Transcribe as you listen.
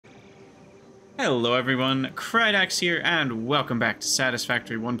Hello everyone, Krydax here, and welcome back to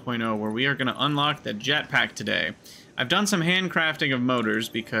Satisfactory 1.0, where we are going to unlock the jetpack today. I've done some handcrafting of motors,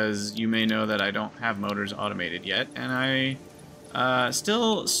 because you may know that I don't have motors automated yet, and I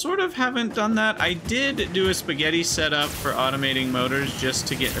still sort of haven't done that. I did do a spaghetti setup for automating motors just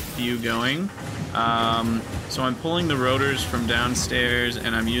to get a few going. So I'm pulling the rotors from downstairs,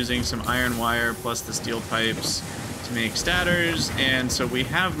 and I'm using some iron wire plus the steel pipes to make stators, and so we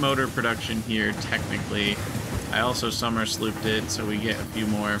have motor production here technically. I also summer slooped it so we get a few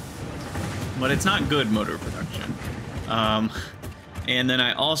more, but it's not good motor production. And then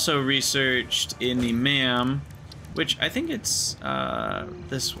I also researched in the MAM, which I think it's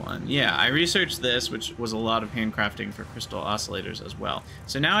this one. Yeah, I researched this, which was a lot of handcrafting for crystal oscillators as well.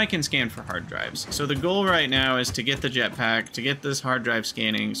 So now I can scan for hard drives. So the goal right now is to get the jetpack, to get this hard drive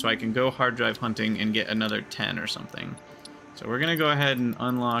scanning, so I can go hard drive hunting and get another 10 or something. So we're gonna go ahead and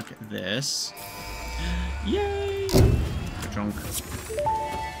unlock this. Yay! Drunk.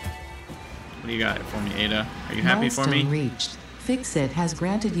 What do you got for me, Ada? Are you happy for me? Milestone reached. Fix-It has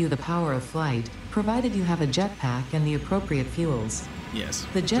granted you the power of flight, provided you have a jetpack and the appropriate fuels. Yes,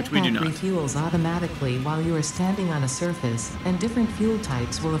 The which we do jetpack not. refuels automatically while you are standing on a surface, and different fuel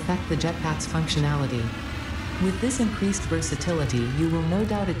types will affect the jetpack's functionality. With this increased versatility, you will no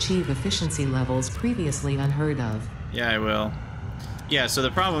doubt achieve efficiency levels previously unheard of. Yeah, I will. Yeah, so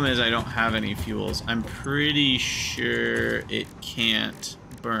the problem is I don't have any fuels. I'm pretty sure it can't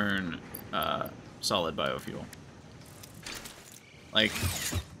burn solid biofuel. Like,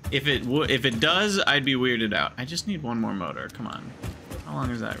 if it does, I'd be weirded out. I just need one more motor. Come on. How long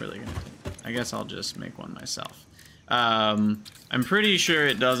is that really gonna take? I guess I'll just make one myself. I'm pretty sure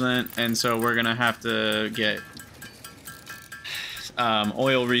it doesn't, and so we're gonna have to get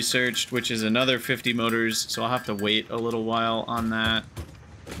oil researched, which is another 50 motors, so I'll have to wait a little while on that.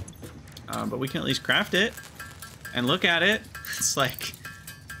 But we can at least craft it and look at it. It's like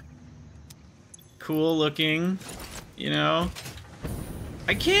cool looking, you know.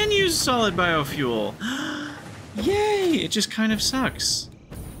 I can use solid biofuel. Yay! It just kind of sucks.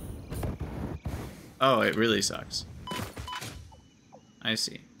 Oh, it really sucks. I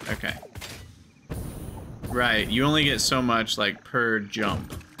see. Okay. Right, you only get so much, like, per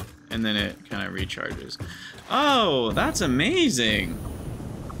jump, and then it kind of recharges. Oh, that's amazing!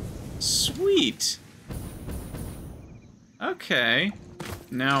 Sweet! Okay.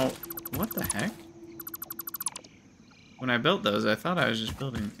 Now, what the heck? When I built those, I thought I was just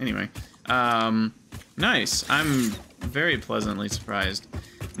building... Anyway. Nice. I'm very pleasantly surprised.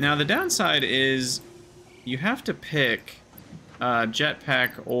 Now, the downside is you have to pick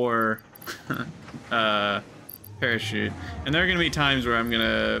jetpack or parachute. And there are going to be times where I'm going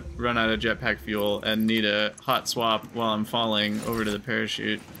to run out of jetpack fuel and need a hot swap while I'm falling over to the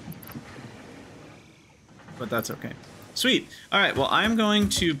parachute. But that's okay. Sweet. Alright, well, I'm going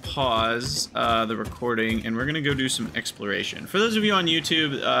to pause the recording, and we're going to go do some exploration. For those of you on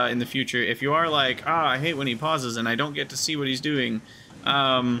YouTube in the future, if you are like, I hate when he pauses and I don't get to see what he's doing,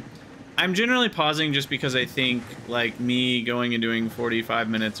 I'm generally pausing just because I think, like, me going and doing 45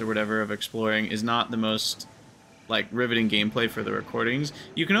 minutes or whatever of exploring is not the most, like, riveting gameplay for the recordings.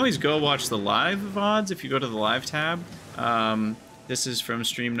 You can always go watch the live VODs if you go to the live tab. This is from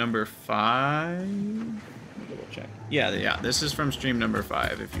stream number 5... Check. Yeah, this is from stream number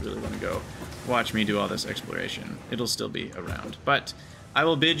 5 if you really want to go watch me do all this exploration. It'll still be around. But I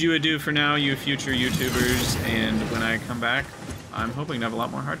will bid you adieu for now, you future YouTubers, and when I come back, I'm hoping to have a lot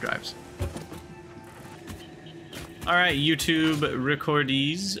more hard drives. Alright, YouTube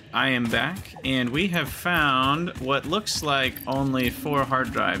recordees, I am back, and we have found what looks like only 4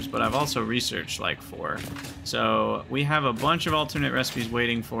 hard drives, but I've also researched like 4. So we have a bunch of alternate recipes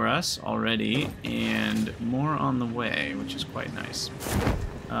waiting for us already, and more on the way, which is quite nice.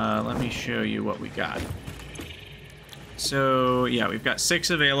 Let me show you what we got. So yeah, we've got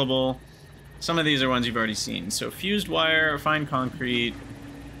 6 available. Some of these are ones you've already seen. So fused wire, fine concrete.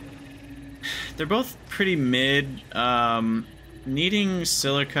 They're both pretty mid. Needing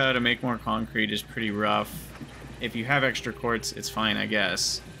silica to make more concrete is pretty rough. If you have extra quartz, it's fine, I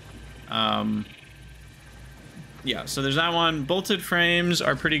guess. Yeah, so there's that one. Bolted frames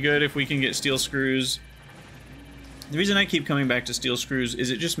are pretty good if we can get steel screws. The reason I keep coming back to steel screws is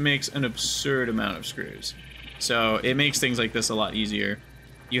it just makes an absurd amount of screws. So it makes things like this a lot easier.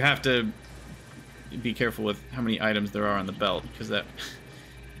 You have to be careful with how many items there are on the belt, because that...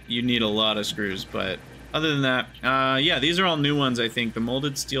 you need a lot of screws, but other than that, yeah, these are all new ones, I think. The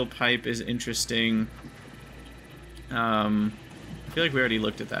molded steel pipe is interesting. I feel like we already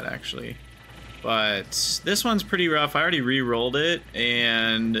looked at that, actually. But this one's pretty rough. I already re-rolled it,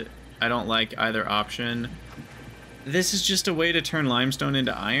 and I don't like either option. This is just a way to turn limestone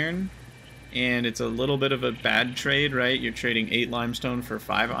into iron, and it's a little bit of a bad trade, right? You're trading 8 limestone for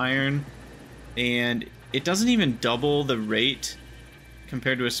 5 iron, and it doesn't even double the rate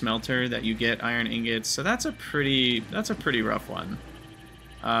compared to a smelter that you get iron ingots, so that's a pretty rough one.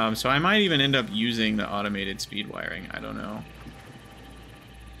 So I might even end up using the automated speed wiring. I don't know.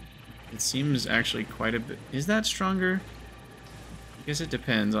 It seems actually quite a bit. Is that stronger? I guess it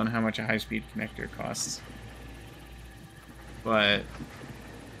depends on how much a high-speed connector costs. But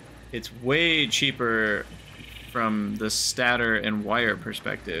it's way cheaper from the stator and wire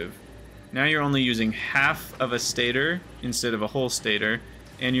perspective. Now you're only using half of a stator instead of a whole stator,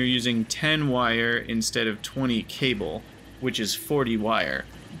 and you're using 10 wire instead of 20 cable, which is 40 wire.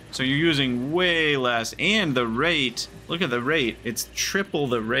 So you're using way less, and the rate, look at the rate, it's triple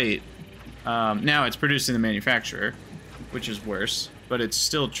the rate. Now it's produced in the manufacturer, which is worse, but it's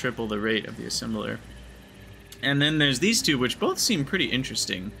still triple the rate of the assembler. And then there's these two, which both seem pretty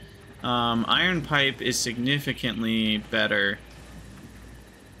interesting. Iron pipe is significantly better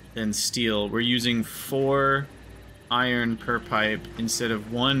than steel. We're using 4 iron per pipe instead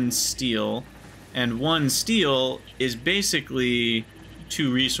of 1 steel, and 1 steel is basically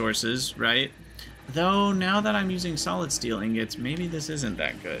 2 resources, right? Though now that I'm using solid steel ingots, maybe this isn't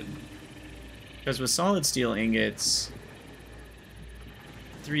that good. Because with solid steel ingots,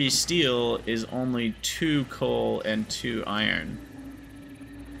 3 steel is only 2 coal and 2 iron.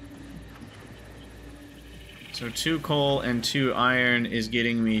 So 2 coal and 2 iron is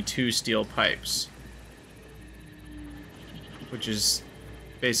getting me 2 steel pipes, which is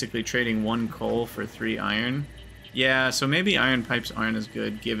basically trading 1 coal for 3 iron. Yeah, so maybe iron pipes aren't as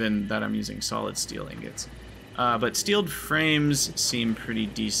good given that I'm using solid steel ingots. But steeled frames seem pretty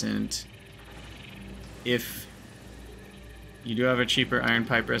decent. If you do have a cheaper iron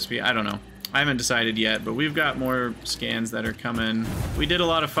pipe recipe, I don't know. I haven't decided yet, but we've got more scans that are coming. We did a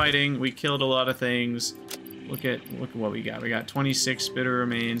lot of fighting. We killed a lot of things. Look at what we got. We got 26 spitter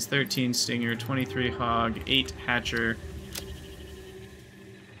remains, 13 stinger, 23 hog, 8 hatcher.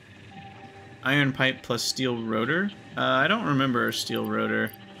 Iron pipe plus steel rotor. I don't remember a steel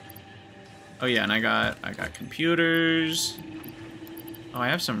rotor. Oh yeah, and I got computers. Oh, I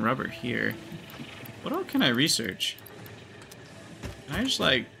have some rubber here. What all can I research? Can I just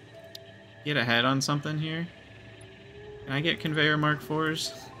like get ahead on something here? Can I get conveyor mark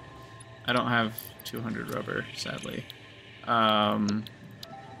 4s? I don't have 200 rubber, sadly. I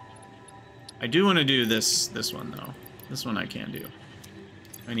do want to do this one though. This one I can do.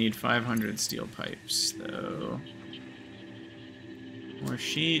 I need 500 steel pipes though. More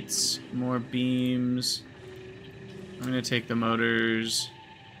sheets, more beams. I'm gonna take the motors.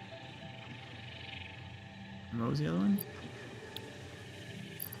 What was the other one?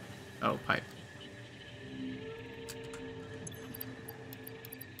 Oh, pipe.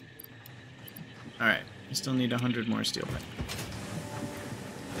 Alright, I still need 100 more steel pipe,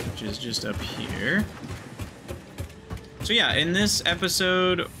 which is just up here. So yeah, in this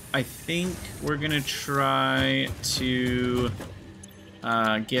episode, I think we're gonna try to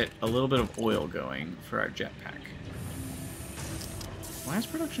get a little bit of oil going for our jetpack. Why is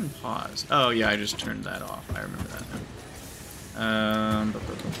production paused? Oh yeah, I just turned that off. I remember that now.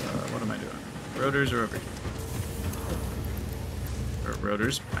 What am I doing? Rotors are over here. Or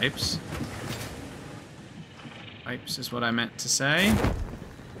rotors, pipes. Pipes is what I meant to say.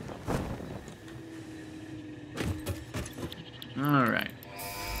 Alright.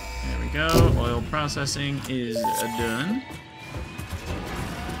 There we go. Oil processing is done.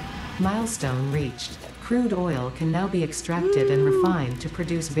 Milestone reached. Crude oil can now be extracted and refined to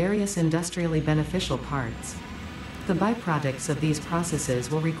produce various industrially beneficial parts. The byproducts of these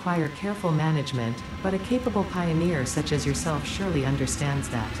processes will require careful management, but a capable pioneer such as yourself surely understands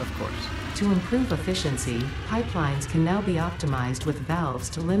that. Of course. To improve efficiency, pipelines can now be optimized with valves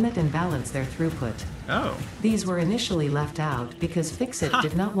to limit and balance their throughput. Oh. These were initially left out because Fixit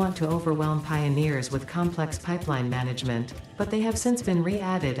did not want to overwhelm pioneers with complex pipeline management, but they have since been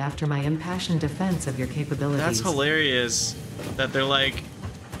re-added after my impassioned defense of your capabilities. That's hilarious that they're like,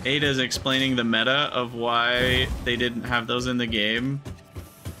 Ada's explaining the meta of why they didn't have those in the game.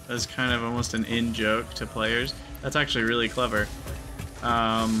 That's kind of almost an in-joke to players. That's actually really clever.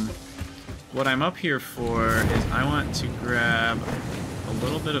 What I'm up here for is I want to grab a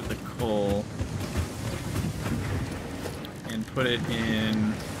little bit of the coal and put it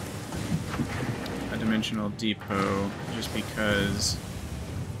in a dimensional depot just because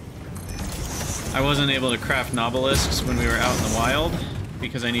I wasn't able to craft nobelisks when we were out in the wild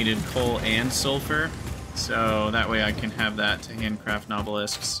because I needed coal and sulfur, so that way I can have that to handcraft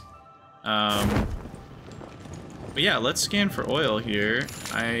nobelisks. But yeah, let's scan for oil here.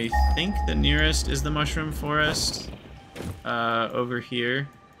 I think the nearest is the mushroom forest over here.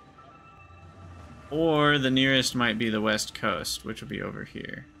 Or the nearest might be the west coast, which will be over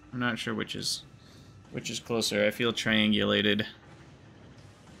here. I'm not sure which is closer. I feel triangulated.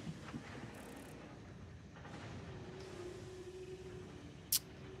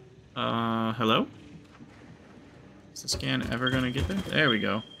 Hello? Is the scan ever gonna get there? There we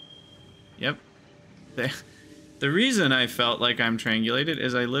go. Yep. The reason I felt like I'm triangulated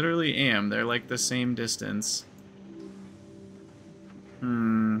is I literally am. They're like the same distance.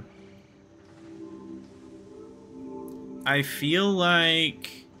 I feel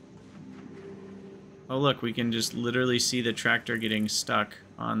like... Oh look, we can just literally see the tractor getting stuck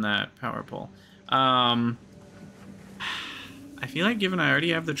on that power pole. I feel like given I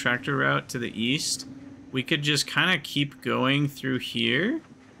already have the tractor route to the east, we could just kind of keep going through here.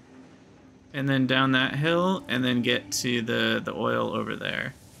 And then down that hill, and then get to the oil over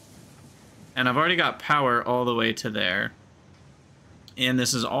there. And I've already got power all the way to there. And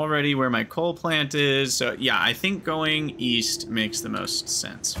this is already where my coal plant is, so yeah, I think going east makes the most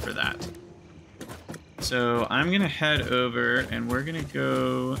sense for that. So I'm gonna head over, and we're gonna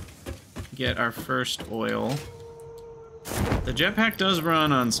go get our first oil. The jetpack does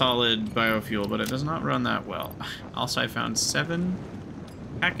run on solid biofuel, but it does not run that well. Also, I found 7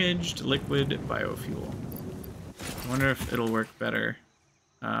 packaged liquid biofuel. I wonder if it'll work better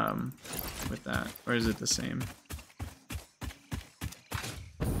with that, or is it the same?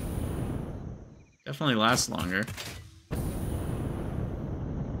 Definitely lasts longer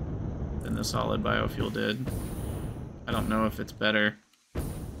than the solid biofuel did. I don't know if it's better.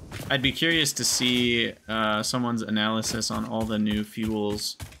 I'd be curious to see someone's analysis on all the new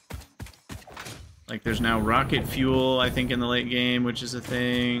fuels. Like, there's now rocket fuel, I think, in the late game, which is a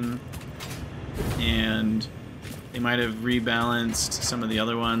thing. And they might have rebalanced some of the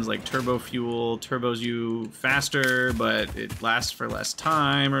other ones, like turbo fuel. Turbos you faster, but it lasts for less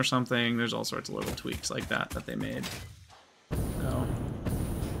time or something. There's all sorts of little tweaks like that that they made. So,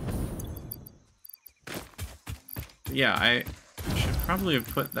 yeah, I should probably have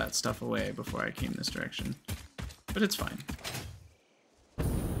put that stuff away before I came this direction. But it's fine.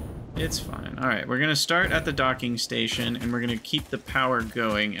 It's fine. Alright, we're going to start at the docking station, and we're going to keep the power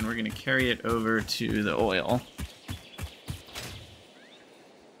going, and we're going to carry it over to the oil.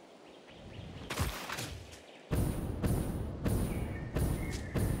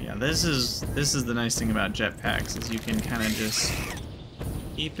 Yeah, this is the nice thing about jetpacks, is you can kind of just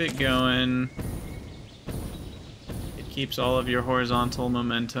keep it going. It keeps all of your horizontal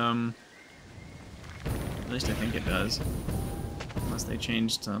momentum. At least I think it does. Unless they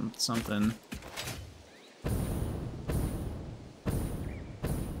changed something.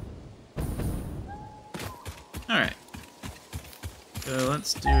 Alright. So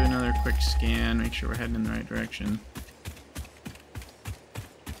let's do another quick scan, make sure we're heading in the right direction.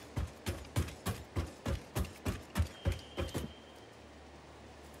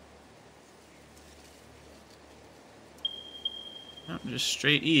 Oh, just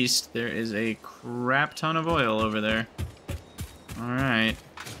straight east, there is a crap ton of oil over there. Alright.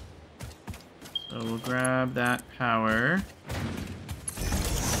 So we'll grab that power.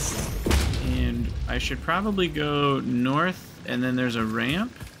 And I should probably go north, and then there's a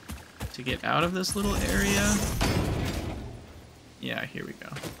ramp to get out of this little area. Yeah, here we go.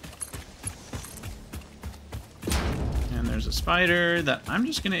 And there's a spider that I'm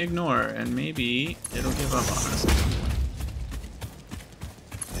just going to ignore, and maybe it'll give up on us.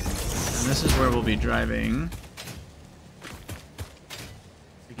 And this is where we'll be driving.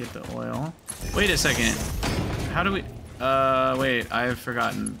 Get the oil. Wait a second. How do we... wait, I've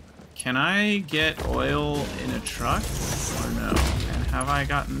forgotten. Can I get oil in a truck? Or no? And have I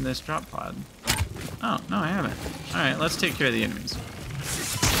gotten this drop pod? Oh, no, I haven't. Alright, let's take care of the enemies.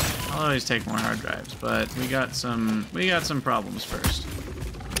 I'll always take more hard drives, but we got some problems first.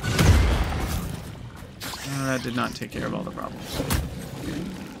 Oh, that did not take care of all the problems.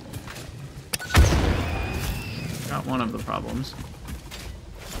 Got one of the problems.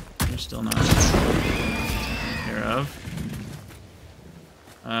 You're still not taken care of.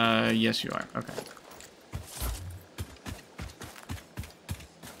 Yes, you are. Okay.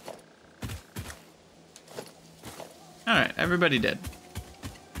 Alright, everybody dead.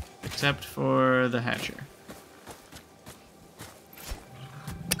 Except for the hatcher.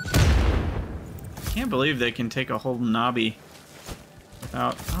 Can't believe they can take a whole knobby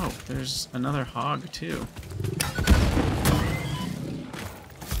without... Oh, there's another hog, too.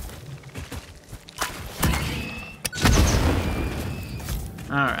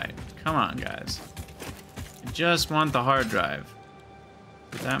 Alright, Come on, guys. I just want the hard drive.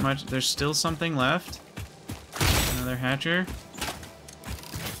 That much? There's still something left? Another hatcher?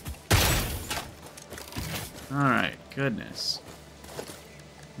 Alright, goodness.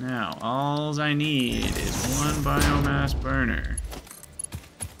 Now, all I need is one biomass burner.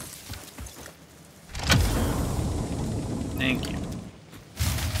 Thank you.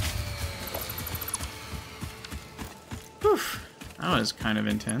 Whew. That was kind of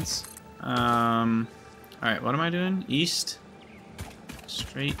intense. Alright, what am I doing? East?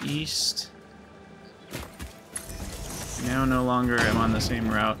 Straight east. Now no longer am on the same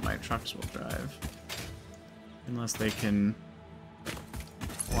route my trucks will drive. Unless they can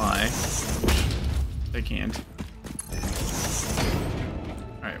fly. They can't.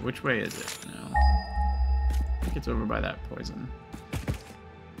 Alright, which way is it now? I think it's over by that poison.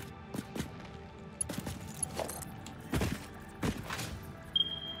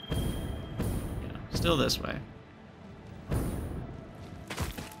 Yeah, still this way.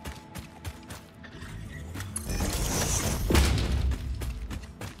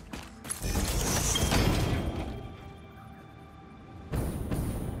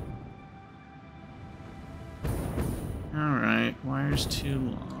 Alright, wire's too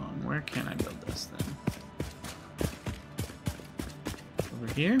long. Where can I build this then?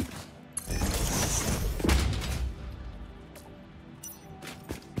 Over here?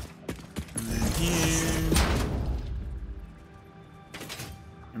 And then here.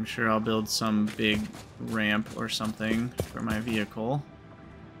 I'm sure I'll build some big ramp or something for my vehicle.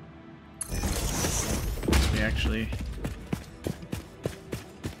 We actually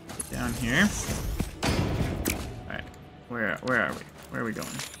get down here. Alright, where are we? Where are we going?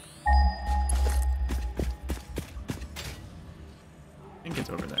 I think it's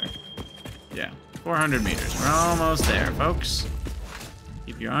over there. Yeah, 400 meters. We're almost there, folks.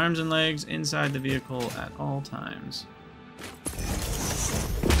 Keep your arms and legs inside the vehicle at all times.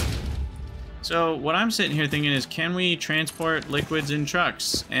 So what I'm sitting here thinking is, can we transport liquids in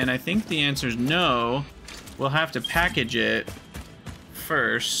trucks? And I think the answer is no. We'll have to package it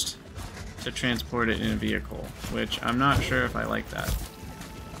first to transport it in a vehicle, which I'm not sure if I like that.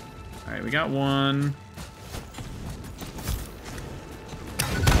 Alright, we got one.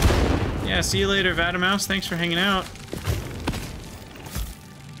 Yeah, see you later, Vatamouse. Thanks for hanging out.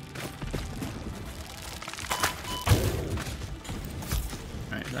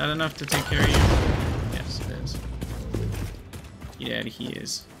 Alright, is that enough to take care of you? Yes, it is. Yeah, he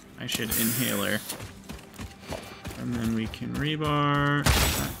is. I should inhale her. And then we can rebar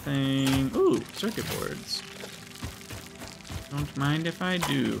that thing. Ooh, circuit boards. Don't mind if I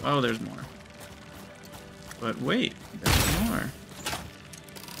do. Oh, there's more. But wait, there's more.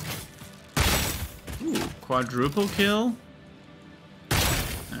 Ooh, quadruple kill.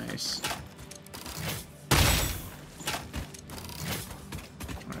 Nice.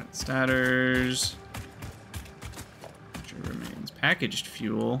 Alright, statters. Future remains. Packaged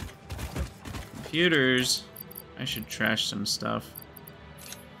fuel. Computers. I should trash some stuff.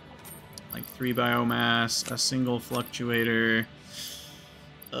 Like 3 biomass, a single fluctuator.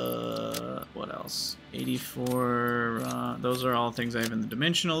 What else? 84. Those are all things I have in the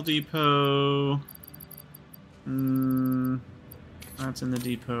dimensional depot. That's in the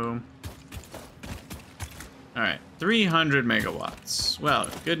depot. Alright, 300 megawatts. Well,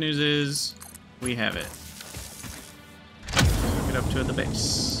 good news is we have it. Get up to the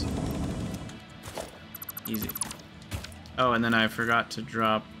base. Easy. Oh, and then I forgot to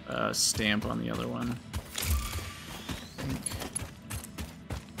drop a stamp on the other one.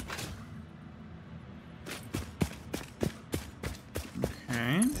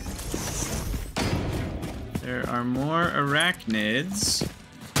 Okay. There are more arachnids.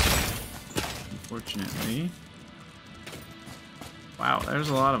 Unfortunately. Wow, there's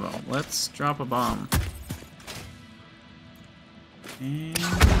a lot of them. Let's drop a bomb. And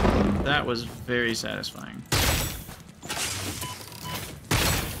that was very satisfying.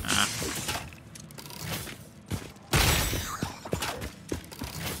 Ah.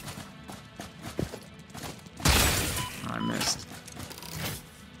 Oh, I missed.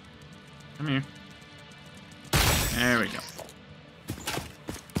 Come here. There we go.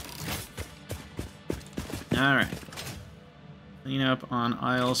 Alright. Clean up on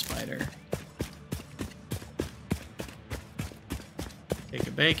aisle spider. Take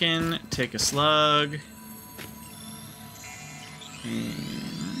a bacon, take a slug.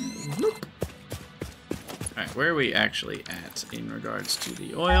 And whoop. Alright, where are we actually at in regards to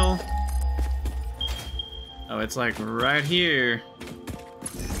the oil? Oh, it's like right here.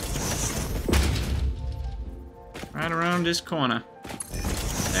 Right around this corner.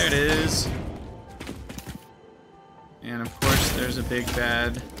 There it is. And of course, there's a big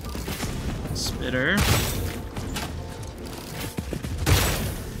bad spitter.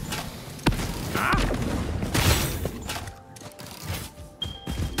 Ah!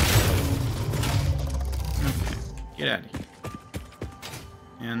 Okay, get out of here.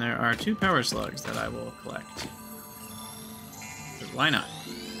 And there are 2 power slugs that I will collect. 'Cause why not?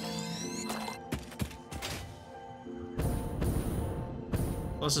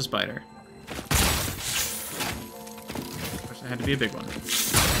 Plus a spider. Of course, it had to be a big one.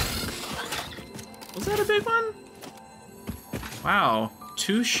 Was that a big one? Wow,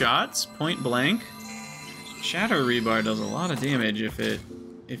 2 shots, point blank. Shatter rebar does a lot of damage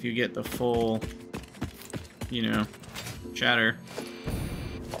if you get the full, you know, shatter.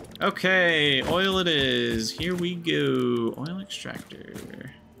 Okay, oil it is. Here we go. Oil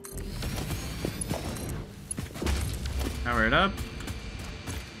extractor. Power it up.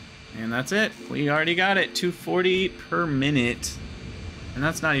 And that's it. We already got it. 240 per minute. And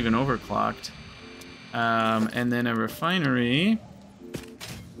that's not even overclocked. And then a refinery.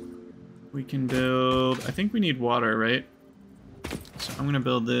 We can build... I think we need water, right? So I'm going to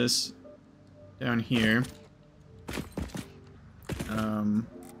build this down here.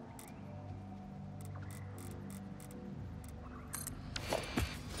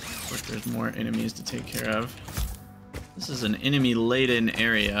 Of course, there's more enemies to take care of. This is an enemy-laden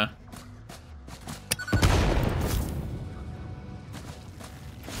area.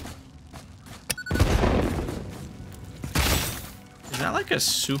 Is that like a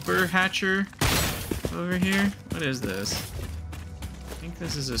super hatcher over here? What is this? I think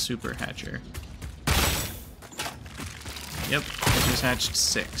this is a super hatcher. Yep, I just hatched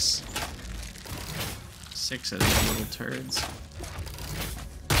 6. 6 of these little turds.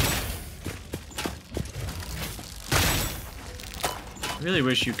 I really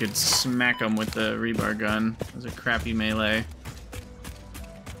wish you could smack them with the rebar gun. It was a crappy melee.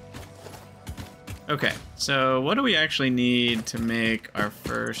 Okay, so what do we actually need to make our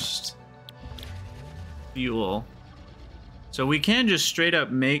first fuel? So we can just straight up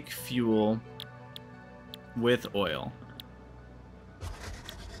make fuel with oil.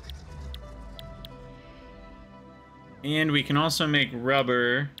 And we can also make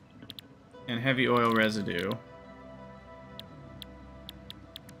rubber and heavy oil residue.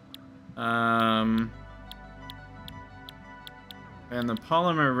 And the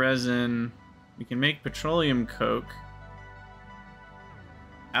polymer resin, we can make petroleum coke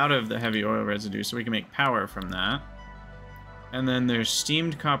out of the heavy oil residue, so we can make power from that. And then there's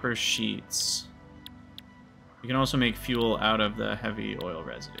steamed copper sheets. We can also make fuel out of the heavy oil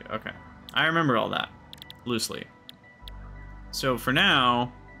residue. Okay, I remember all that, loosely. So for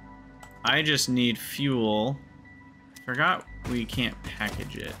now, I just need fuel. Forgot we can't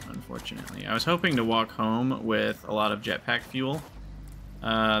package it, unfortunately. I was hoping to walk home with a lot of jetpack fuel.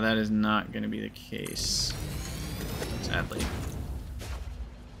 That is not going to be the case, sadly.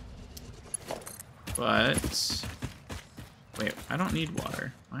 But, wait, I don't need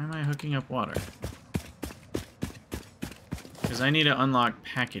water. Why am I hooking up water? Because I need to unlock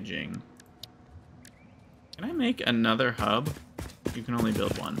packaging. Can I make another hub? You can only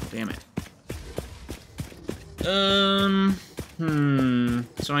build one. Damn it.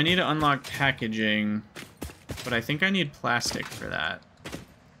 So I need to unlock packaging, but I think I need plastic for that.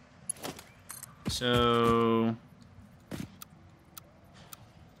 So...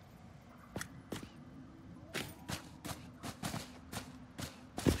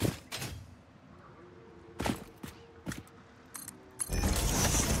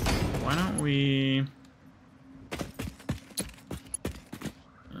 why don't we...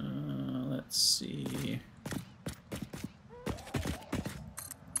 let's see...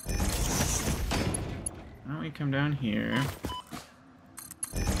 why don't we come down here?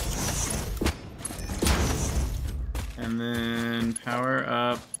 And then power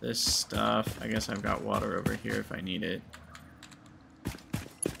up this stuff. I guess I've got water over here if I need it.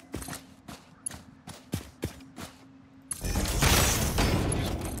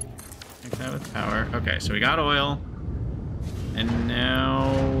 Make that with power. Okay, so we got oil. And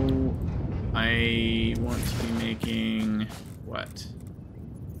now I want to be making what?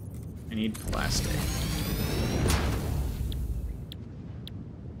 I need plastic.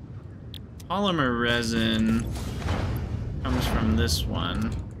 Polymer resin comes from this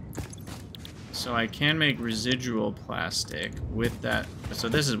one. So I can make residual plastic with that. So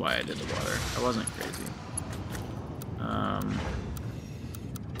this is why I did the water. I wasn't crazy.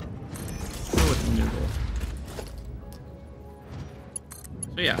 Go with the noodle.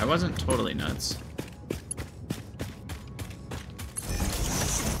 So yeah, I wasn't totally nuts.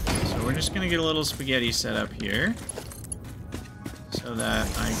 just gonna get a little spaghetti set up here so that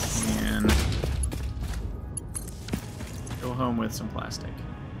I can go home with some plastic.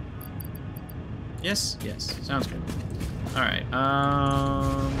 Yes, yes, sounds good. All right,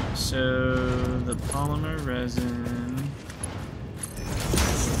 so the polymer resin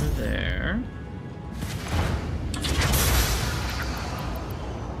over there.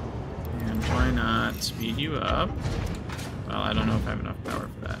 And why not speed you up? Well, I don't know if I have enough power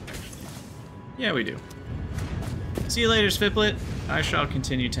for that, actually. Yeah, we do. See you later, Sviplet. I shall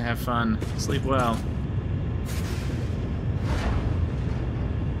continue to have fun. Sleep well.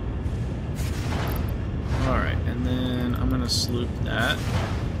 Alright, and then I'm gonna sloop that.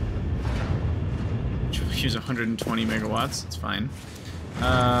 Which will use 120 megawatts, it's fine.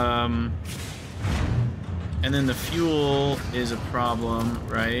 And then the fuel is a problem,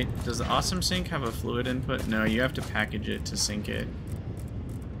 right? Does the Awesome Sink have a fluid input? No, you have to package it to sink it.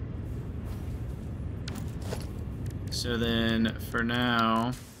 So then, for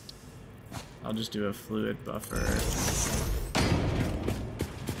now, I'll just do a fluid buffer.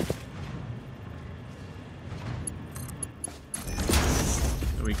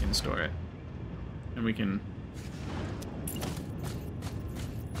 So we can store it. And we can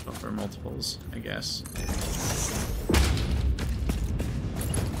buffer multiples, I guess.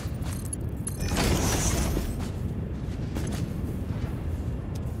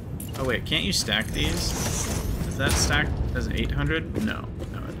 Oh wait, can't you stack these? Is that stacked as 800? No,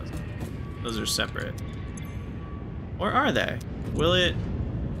 no it doesn't. Those are separate. Or are they? Will it?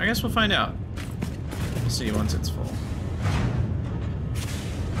 I guess we'll find out. We'll see once it's full.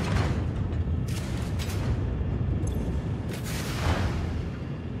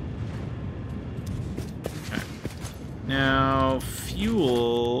 Okay. Now,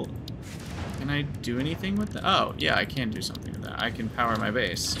 fuel. Can I do anything with that? Oh, yeah, I can do something with that. I can power my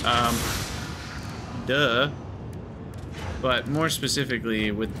base. Duh. But more specifically,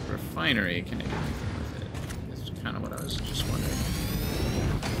 with the refinery, can I do anything with it? That's kind of what I was just wondering.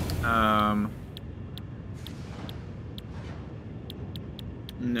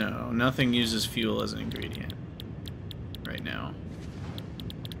 No, nothing uses fuel as an ingredient right now.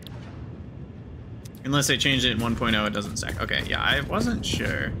 Unless they changed it in 1.0, it doesn't stack. Okay, yeah, I wasn't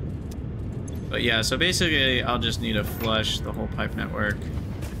sure. But yeah, so basically, I'll just need to flush the whole pipe network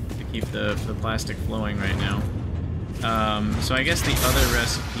to keep the plastic flowing right now. So I guess the other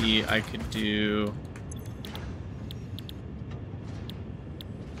recipe I could do...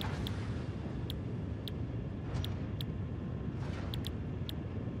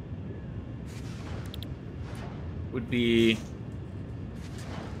 would be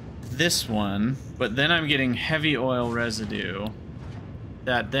this one, but then I'm getting heavy oil residue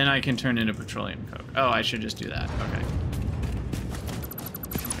that then I can turn into petroleum coke. Oh, I should just do that. Okay.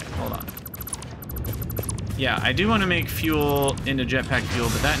 Okay, hold on. Yeah, I do want to make fuel into jetpack fuel,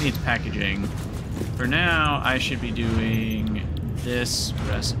 but that needs packaging. For now, I should be doing this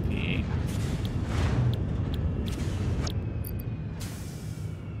recipe.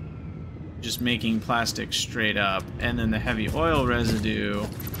 Just making plastic straight up, and then the heavy oil residue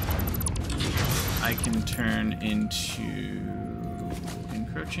I can turn into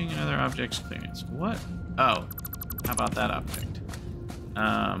encroaching in other objects clearance. What? Oh, how about that object?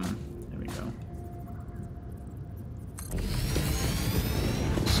 There we go.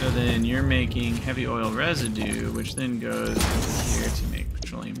 So then you're making heavy oil residue, which then goes into here to make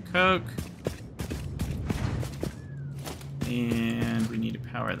petroleum coke. And we need to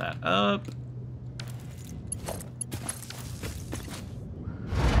power that up.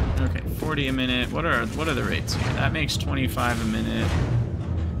 Okay, 40 a minute. What are the rates here? That makes 25 a minute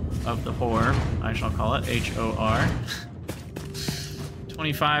of the whore. I shall call it H-O-R.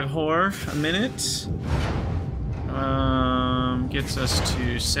 25 whore a minute. Gets us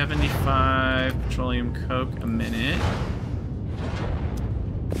to 75 petroleum coke a minute,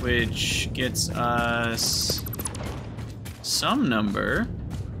 which gets us some number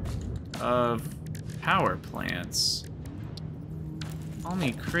of power plants. Call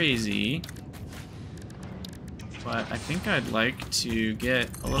me crazy, but I think I'd like to get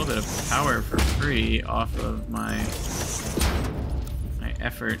a little bit of power for free off of my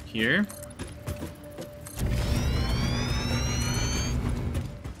effort here.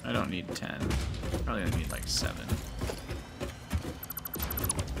 I don't need 10. Probably gonna need like 7.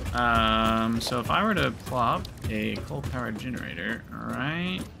 So if I were to plop a coal-powered generator,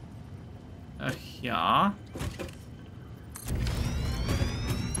 right? Yeah.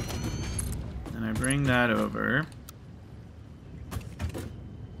 And I bring that over.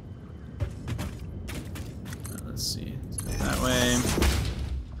 Let's see. Let's go that way.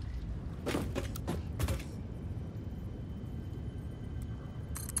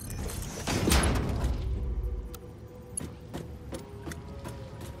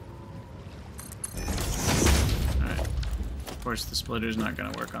 course, the splitter's not going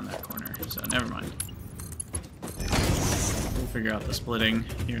to work on that corner, so never mind. We'll figure out the splitting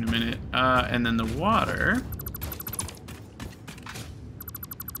here in a minute. And then the water.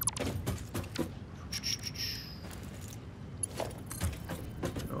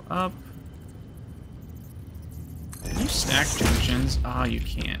 Go up. Can you stack junctions? Oh, you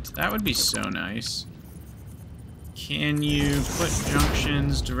can't. That would be so nice. Can you put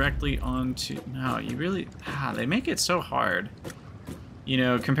junctions directly onto... No, you really... they make it so hard. You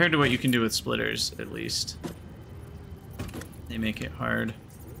know, compared to what you can do with splitters, at least. They make it hard.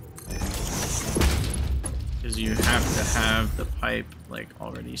 Because you have to have the pipe, like,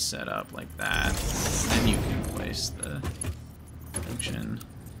 already set up like that. And then you can place the junction.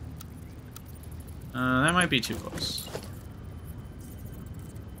 That might be too close.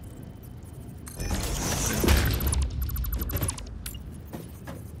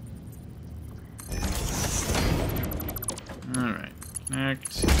 Alright,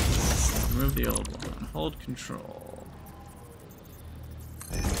 connect, remove the old one, hold control.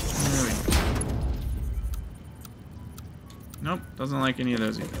 There we go. Nope, doesn't like any of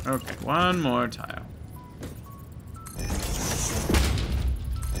those either. Okay, one more tile.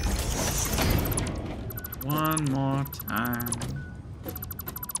 One more time.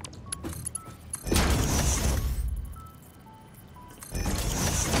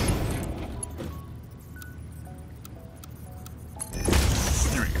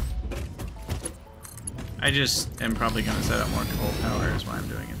 I just am probably going to set up more coal power is why I'm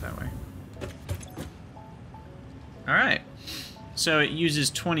doing it that way. Alright. So it uses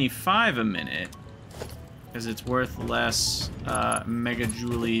 25 a minute because it's worth less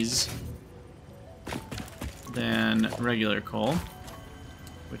megajoules than regular coal,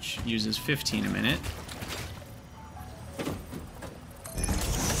 which uses 15 a minute.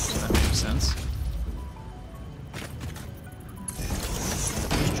 So that makes sense.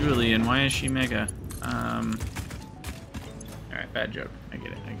 Where's Julie and why is she mega? Alright, bad joke. I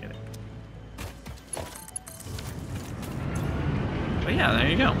get it, I get it. But yeah, there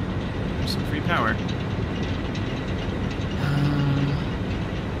you go. There's some free power.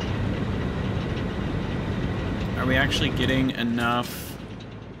 Are we actually getting enough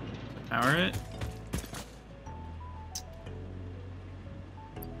to power it?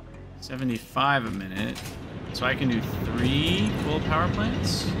 75 a minute. So I can do 3 coal power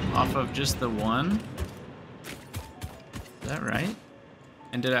plants off of just the one? Is that right?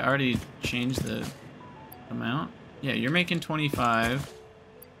 And did I already change the amount? Yeah, you're making 25.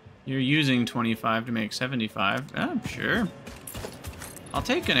 You're using 25 to make 75. Oh, sure. I'll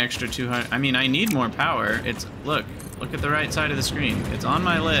take an extra 200. I mean, I need more power. It's, look at the right side of the screen. It's on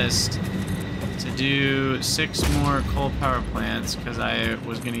my list to do 6 more coal power plants because I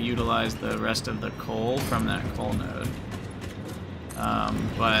was going to utilize the rest of the coal from that coal node.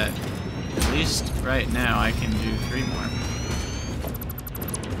 But at least right now I can do 3 more.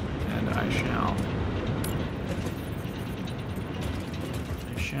 And I shall.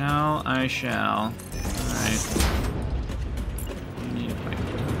 I shall. Alright. We need a pipe.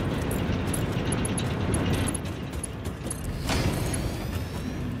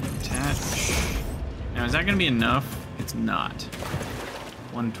 Attach. Now, is that going to be enough? It's not.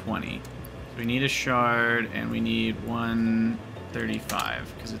 120. So we need a shard, and we need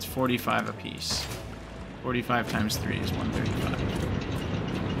 135, because it's 45 apiece. 45 times 3 is 135.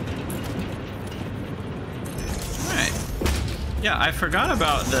 Yeah, I forgot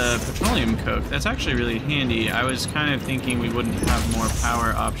about the petroleum coke. That's actually really handy. I was kind of thinking we wouldn't have more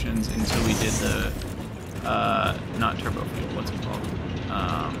power options until we did the, not turbo fuel, what's it called?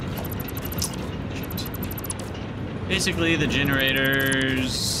 Shit. Basically, the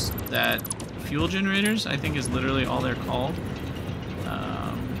generators, that fuel generators, I think is literally all they're called.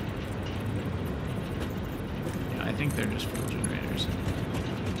 Yeah, I think they're just fuel generators.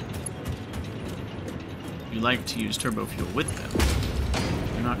 You like to use turbo fuel with them.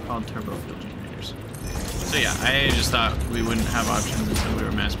 They're not called turbo fuel generators. So yeah, I just thought we wouldn't have options until we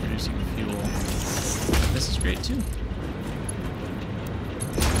were mass producing fuel. But this is great too.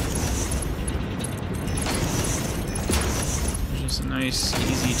 There's just a nice,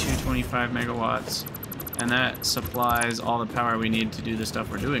 easy 225 megawatts. And that supplies all the power we need to do the stuff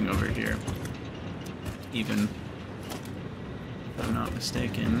we're doing over here. Even if I'm not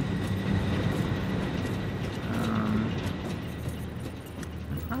mistaken.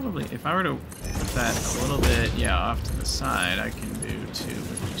 Probably, if I were to put that a little bit, yeah, off to the side, I can do 2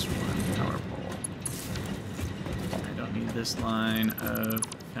 with just 1 power pole. I don't need this line of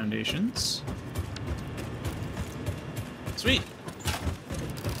foundations. Sweet!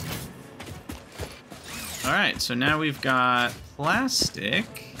 Alright, so now we've got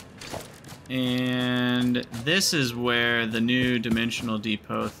plastic. And this is where the new dimensional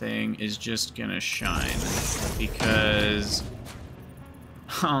depot thing is just gonna shine. Because...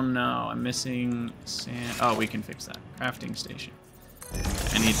 oh no, I'm missing sand. Oh, we can fix that. Crafting station.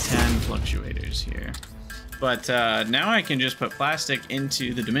 I need 10 fluctuators here. But now I can just put plastic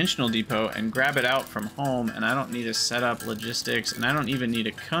into the dimensional depot and grab it out from home, and I don't need to set up logistics, and I don't even need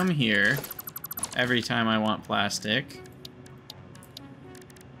to come here every time I want plastic.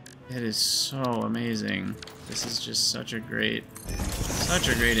 It is so amazing. This is just such a great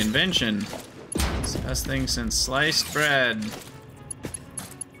invention. It's the best thing since sliced bread.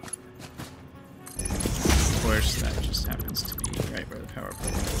 Of course, that just happens to be right where the power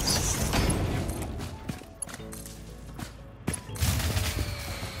pole is.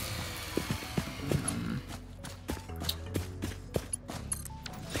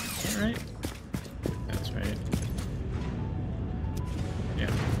 Is that right? That's right. Yeah.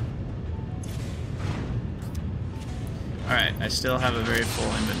 Alright, I still have a very full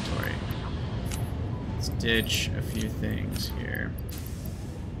inventory. Let's ditch a few things here.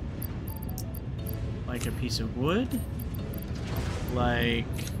 Like a piece of wood. Like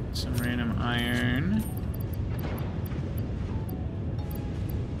some random iron.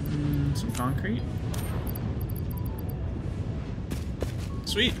 Some concrete.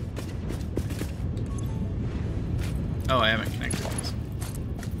 Sweet. Oh, I haven't connected this.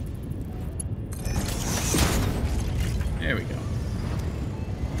 There we go.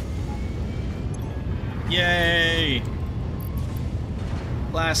 Yay!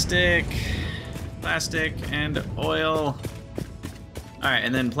 Plastic and oil. Alright,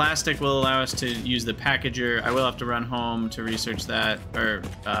 and then plastic will allow us to use the packager. I will have to run home to research that, or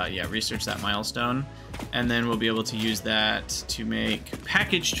research that milestone. And then we'll be able to use that to make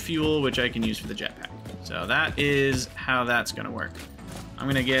packaged fuel, which I can use for the jetpack. So that is how that's gonna work. I'm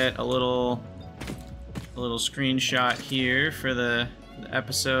gonna get a little screenshot here for the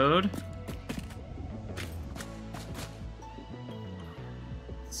episode.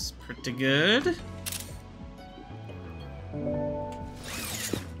 It's pretty good.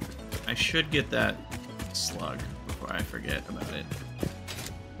 I should get that slug before I forget about it.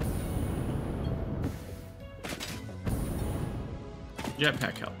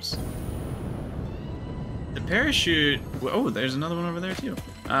 Jetpack helps. The parachute... oh, there's another one over there too.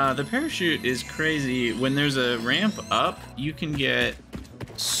 The parachute is crazy. When there's a ramp up, you can get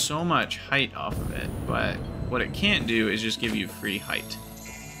so much height off of it, but what it can't do is just give you free height,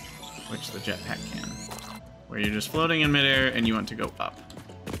 which the jetpack can. Where you're just floating in midair and you want to go up.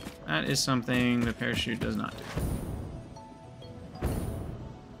 That is something the parachute does not do.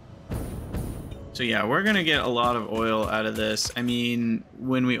 So yeah, we're gonna get a lot of oil out of this. I mean,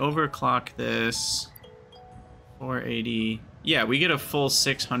 when we overclock this, 480, yeah, we get a full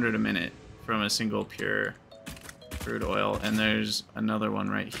 600 a minute from a single pure crude oil, and there's another one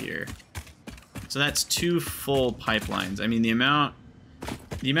right here. So that's 2 full pipelines. I mean, the amount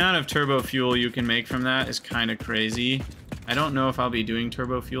of turbo fuel you can make from that is kind of crazy. I don't know if I'll be doing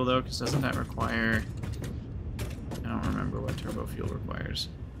turbo fuel though, because doesn't that require... I don't remember what turbo fuel requires.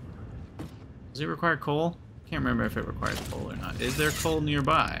 Does it require coal? I can't remember if it requires coal or not. Is there coal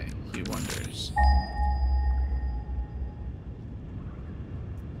nearby? He wonders.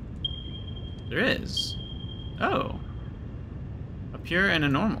 There is. Oh. A pure and a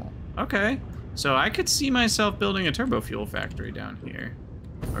normal. Okay. So I could see myself building a turbo fuel factory down here.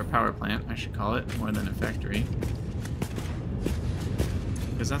 Or a power plant, I should call it, more than a factory.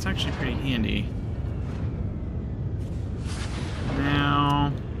 Because that's actually pretty handy.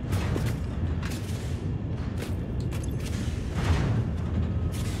 Now...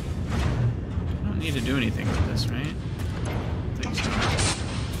 I don't need to do anything with this, right? I think so.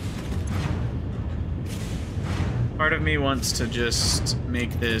 Part of me wants to just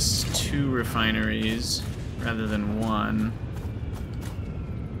make this 2 refineries rather than 1.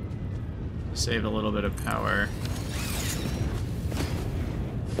 Save a little bit of power.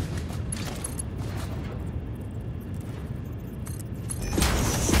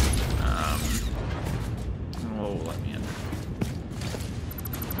 Let me in.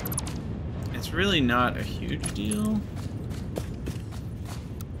 It's really not a huge deal.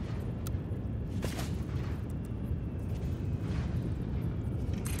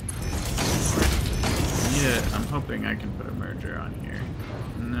 I'm hoping I can put a merger on here.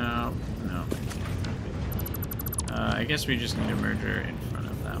 No, I can't. I guess we just need a merger in front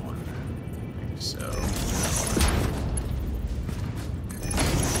of that one. Like so.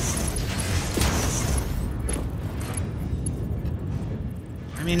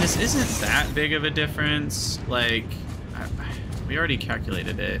 I mean, this isn't that big of a difference. Like, We already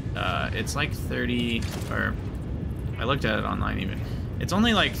calculated it. It's like 30, or I looked at it online even. It's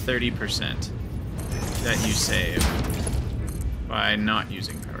only like 30% that you save by not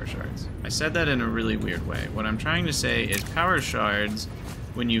using power shards. I said that in a really weird way. What I'm trying to say is power shards,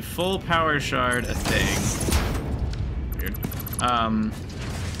 when you full power shard a thing, weird,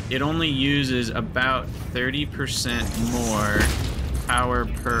 it only uses about 30% more power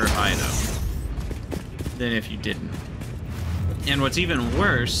per item than if you didn't. And what's even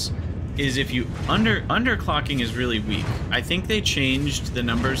worse is if you underclocking is really weak. I think they changed the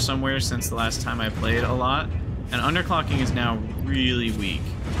numbers somewhere since the last time I played a lot, and underclocking is now really weak.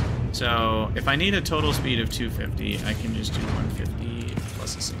 So if I need a total speed of 250, I can just do 150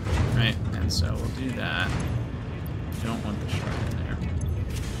 plus a single, right? And so we'll do that. Don't want the shard in there.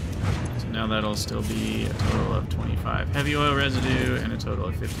 So now that'll still be a total of 25 heavy oil residue and a total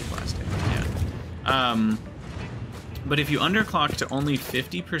of 50 plastic. Yeah. But if you underclock to only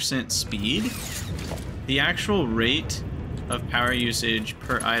 50% speed, the actual rate of power usage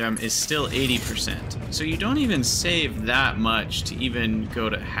per item is still 80%. So you don't even save that much to even go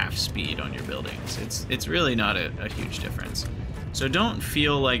to half speed on your buildings. It's really not a huge difference. So don't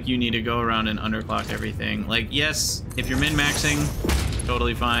feel like you need to go around and underclock everything. Like, yes, if you're min-maxing,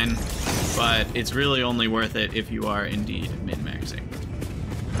 totally fine, but it's really only worth it if you are indeed min-maxing.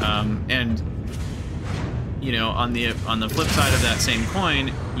 And you know, on the flip side of that same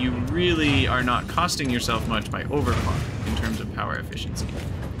coin, you really are not costing yourself much by overclock in terms of power efficiency.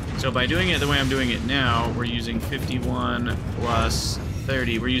 So by doing it the way I'm doing it now, we're using 51 plus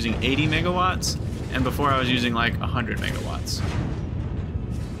 30. We're using 80 megawatts, and before I was using like 100 megawatts.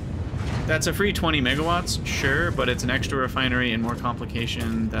 That's a free 20 megawatts, sure, but it's an extra refinery and more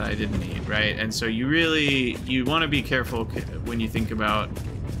complication that I didn't need, right? And so you want to be careful when you think about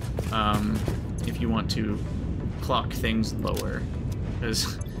if you want to clock things lower,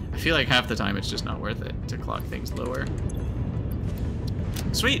 because I feel like half the time it's just not worth it to clock things lower.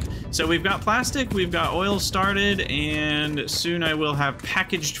 Sweet. So we've got plastic, we've got oil started, and soon I will have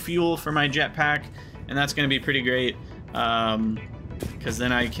packaged fuel for my jetpack, and that's going to be pretty great, because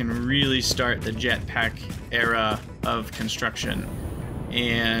then I can really start the jetpack era of construction.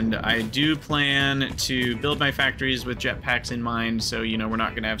 And I do plan to build my factories with jetpacks in mind, so, you know, we're not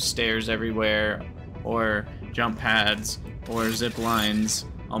going to have stairs everywhere, or jump pads, or zip lines.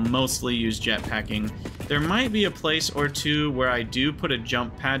 I'll mostly use jetpacking. There might be a place or two where I do put a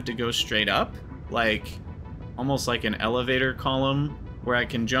jump pad to go straight up, like, almost like an elevator column, where I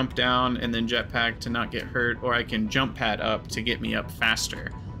can jump down and then jetpack to not get hurt, or I can jump pad up to get me up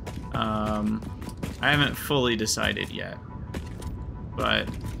faster. I haven't fully decided yet. But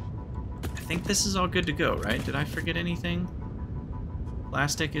I think this is all good to go, right? Did I forget anything?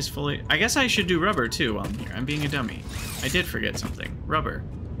 Plastic is fully... I guess I should do rubber, too, while I'm here. I'm being a dummy. I did forget something. Rubber.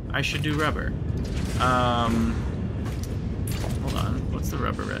 I should do rubber. Hold on. What's the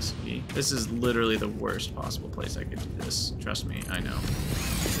rubber recipe? This is literally the worst possible place I could do this. Trust me, I know.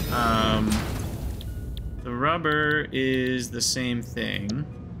 The rubber is the same thing.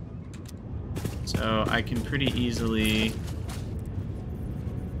 So I can pretty easily...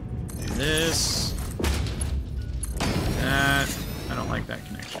 this, that. I don't like that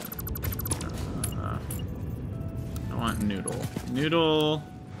connection. I want noodle. Noodle.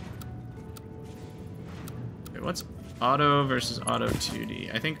 Wait, what's auto versus auto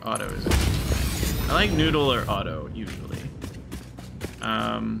 2D? I think auto is it. I like noodle or auto usually.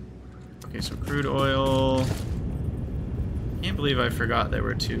 Okay, so crude oil. Can't believe I forgot there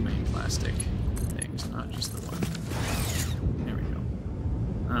were two main plastic things, not just the one.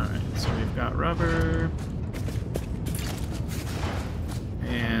 Alright, so we've got rubber,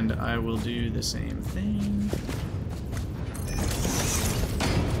 and I will do the same thing.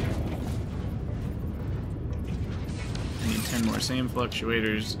 I need 10 more same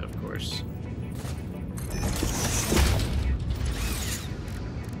fluctuators, of course.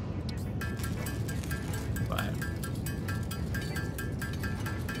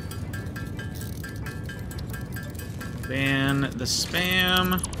 Ban the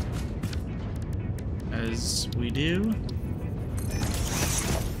spam, as we do.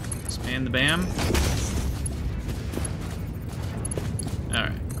 Spam the bam.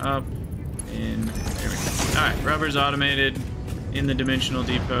 Alright, up, in, there we go. Alright, rubber's automated. In the dimensional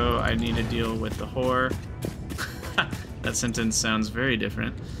depot, I need to deal with the whore. That sentence sounds very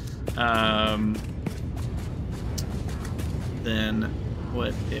different than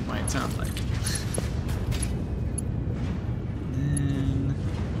what it might sound like.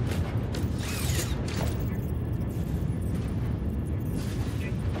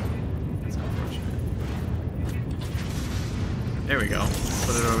 we go.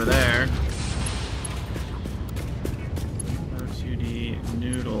 Put it over there. 2D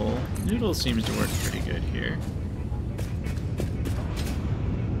noodle. Noodle seems to work pretty good here.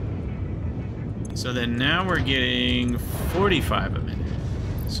 So then now we're getting 45 a minute.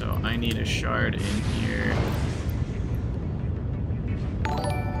 So I need a shard in here.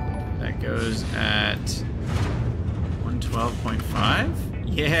 That goes at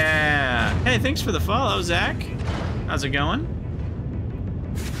 112.5. Yeah! Hey, thanks for the follow, Zach. How's it going?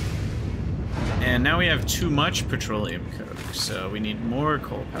 And now we have too much petroleum coke, so we need more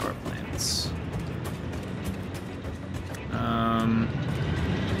coal power plants. How do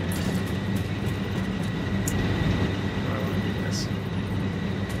I want to do this?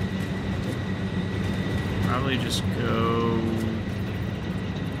 Probably just go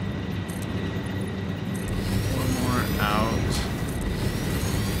one more out.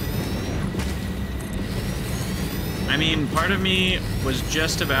 I mean, part of me was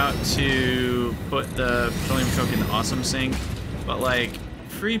just about to put the petroleum coke in the awesome sink, but like,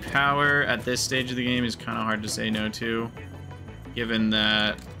 free power at this stage of the game is kind of hard to say no to, given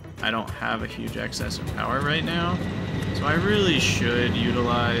that I don't have a huge excess of power right now. So I really should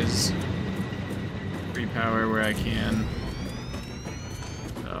utilize free power where I can.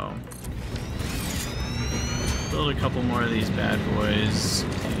 So, build a couple more of these bad boys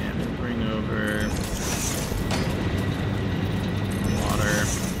and bring over water.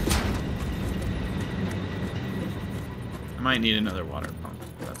 I might need another water pump.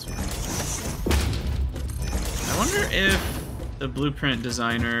 That's fine. I wonder if the blueprint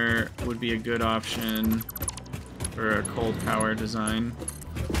designer would be a good option for a cold power design.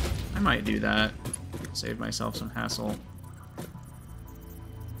 I might do that. Save myself some hassle.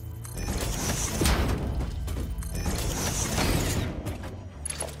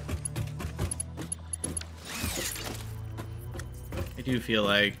 I do feel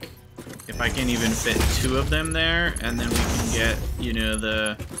like if I can even fit 2 of them there, and then we can get, you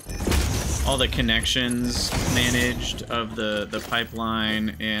know, all the connections managed of the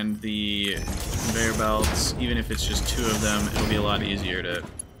pipeline and the conveyor belts, even if it's just 2 of them, it'll be a lot easier to,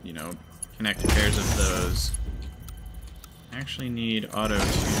 you know, connect pairs of those. I actually need auto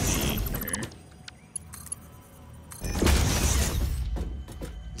 2D here.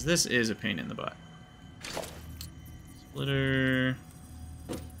 Because this is a pain in the butt. Splitter.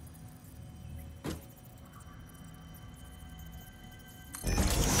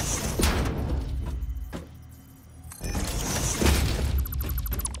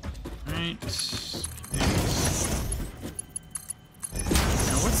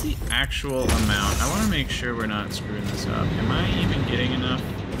 Now, what's the actual amount? I want to make sure we're not screwing this up. Am I even getting enough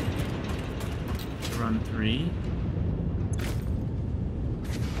to run 3?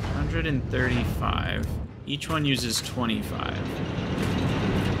 135. Each one uses 25.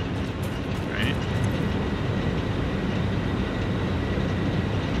 Right?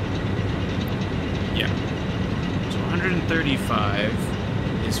 Yeah. So 135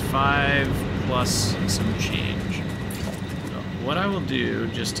 is 5 plus some change. So what I will do,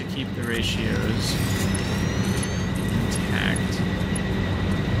 just to keep the ratios intact,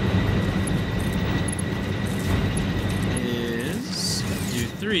 is do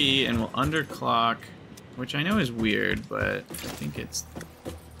 3 and we'll underclock, which I know is weird, but I think it's...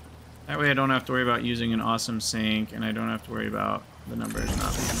 That way I don't have to worry about using an awesome sink, and I don't have to worry about the numbers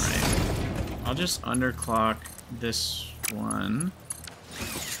not being right. I'll just underclock this one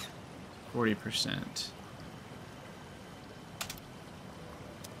 40%.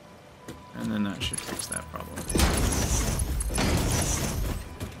 And then that should fix that problem.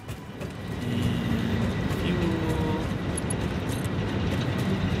 And fuel.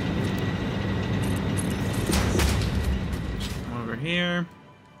 Come over here.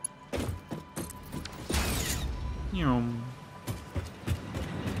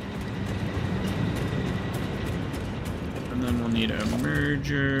 And then we'll need a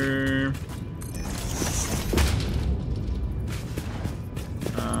merger.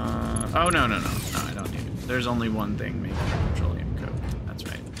 Oh, no, I don't need it. There's only one thing making petroleum coke. That's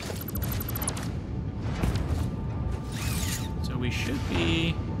right. So we should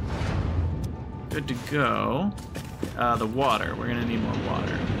be good to go. The water. We're going to need more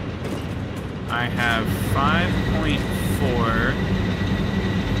water. I have 5.4.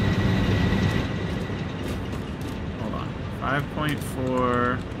 Hold on.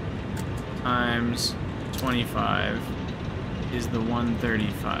 5.4 times 25 is the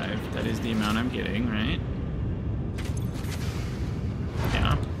 135. That is the amount I'm getting, right?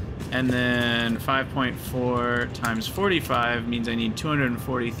 Yeah. And then 5.4 times 45 means I need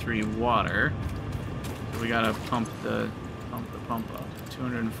 243 water. So we gotta pump the bump up.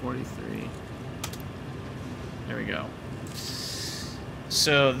 243. There we go.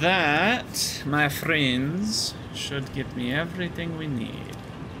 So that, my friends, should get me everything we need.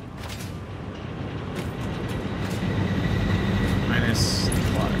 Minus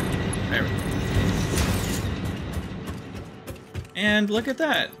water. There we go. And look at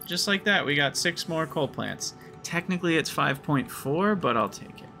that. Just like that, we got 6 more coal plants. Technically it's 5.4, but I'll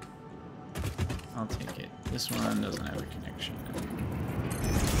take it. I'll take it. This one doesn't have a connection.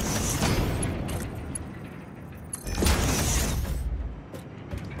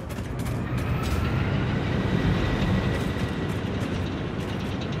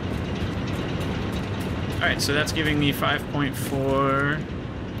 Alright, so that's giving me 5.4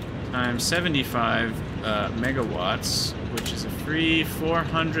 times 75 megawatts, which is a free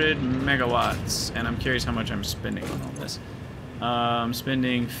 400 megawatts. And I'm curious how much I'm spending on all this. I'm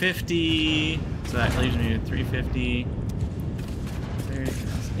spending 50, so that leaves me with 350, 30,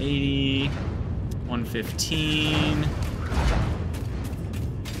 80, 115,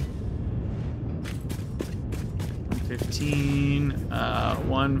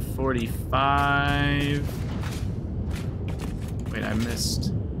 145. Wait, I missed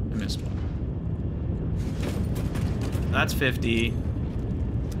one. That's 50.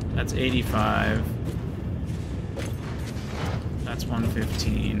 That's 85. That's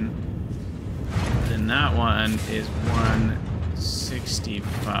 115. Then that one is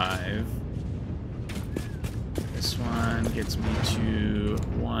 165. This one gets me to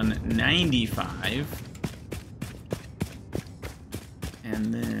 195.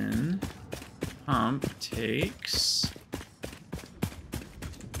 And then pump takes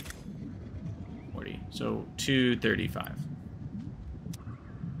 40. So 235.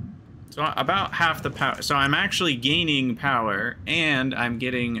 So about half the power. So I'm actually gaining power, and I'm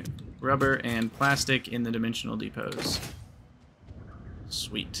getting rubber and plastic in the dimensional depots.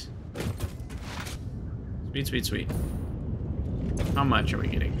 Sweet. Sweet, sweet, sweet. How much are we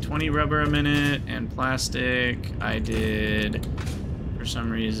getting? 20 rubber a minute, and plastic, I did, for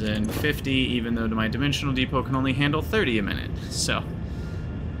some reason, 50, even though my dimensional depot can only handle 30 a minute. So,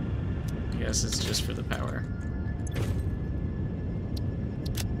 I guess it's just for the power.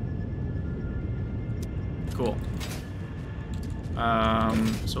 Cool.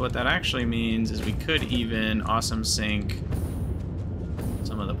 So what that actually means is we could even awesome sink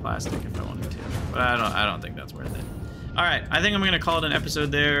some of the plastic if I wanted to, but I don't think that's worth it. All right, I think I'm gonna call it an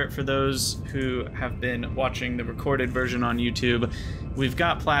episode there. For those who have been watching the recorded version on YouTube, we've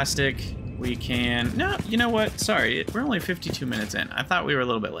got plastic. We can, no, you know what? Sorry, we're only 52 minutes in. I thought we were a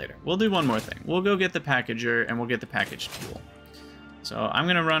little bit later. We'll do one more thing. We'll go get the packager and we'll get the packaged fuel. So I'm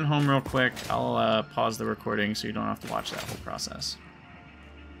gonna run home real quick. I'll pause the recording so you don't have to watch that whole process.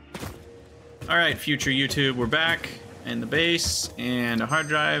 All right, future YouTube, we're back in the base, and a hard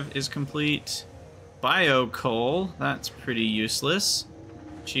drive is complete. Bio coal, that's pretty useless.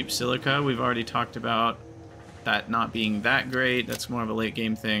 Cheap silica, we've already talked about that not being that great. That's more of a late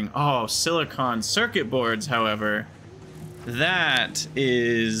game thing. Oh, silicon circuit boards, however, that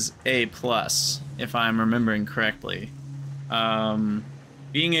is a plus, if I'm remembering correctly.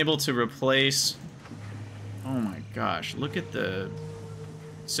 Being able to replace, oh my gosh, look at the,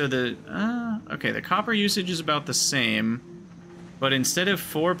 so the, okay, the copper usage is about the same, but instead of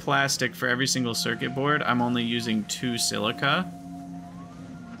 4 plastic for every single circuit board, I'm only using 2 silica,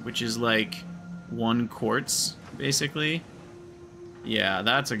 which is like 1 quartz, basically. Yeah,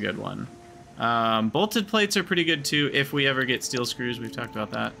 that's a good one. Bolted plates are pretty good too, if we ever get steel screws. We've talked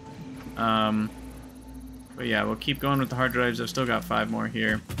about that. But yeah, we'll keep going with the hard drives. I've still got 5 more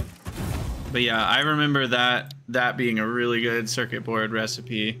here. But yeah, I remember that being a really good circuit board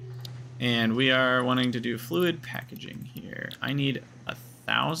recipe. And we are wanting to do fluid packaging here. I need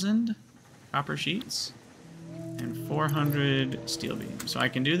 1,000 copper sheets and 400 steel beams. So I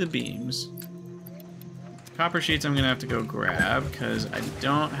can do the beams. Copper sheets I'm gonna have to go grab because I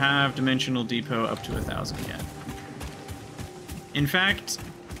don't have dimensional depot up to 1,000 yet. In fact,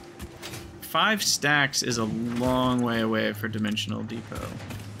 5 stacks is a long way away for dimensional depot.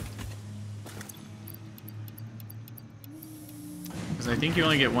 Because I think you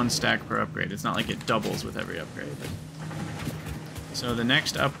only get 1 stack per upgrade. It's not like it doubles with every upgrade. So the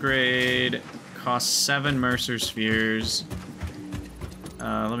next upgrade costs 7 Mercer spheres.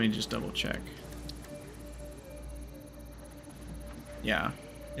 Let me just double check. Yeah,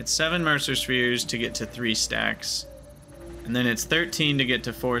 it's 7 Mercer spheres to get to 3 stacks. And then it's 13 to get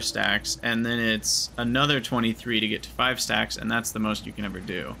to 4 stacks, and then it's another 23 to get to 5 stacks, and that's the most you can ever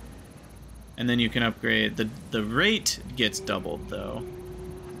do. And then you can upgrade. The rate gets doubled, though.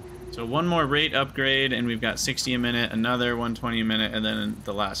 So one more rate upgrade, and we've got 60 a minute, another 120 a minute, and then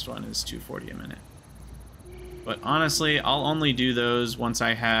the last one is 240 a minute. But honestly, I'll only do those once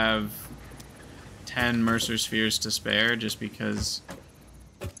I have 10 Mercer Spheres to spare, just because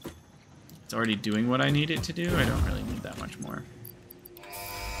it's already doing what I need it to do. I don't really need that much more.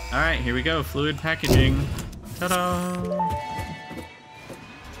 Alright, here we go. Fluid packaging. Ta-da!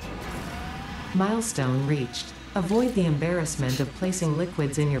 Milestone reached. Avoid the embarrassment of placing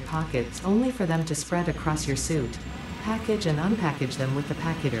liquids in your pockets only for them to spread across your suit. Package and unpackage them with the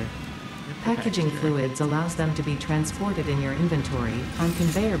packeter. Packaging fluids allows them to be transported in your inventory, on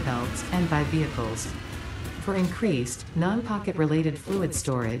conveyor belts, and by vehicles. For increased, non-pocket related fluid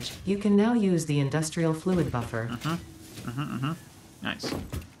storage, you can now use the industrial fluid buffer. Nice.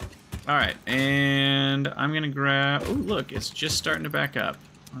 Alright, and I'm gonna grab... Oh, look, it's just starting to back up.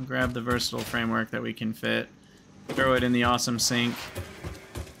 I'll grab the versatile framework that we can fit. Throw it in the awesome sink.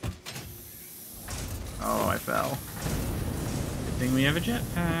 Oh, I fell. Good thing we have a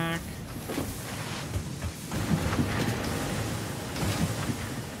jetpack.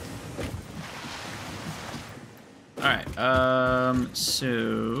 Alright,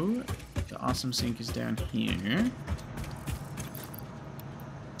 so the awesome sink is down here.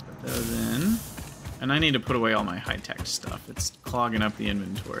 Put those in. And I need to put away all my high-tech stuff. It's clogging up the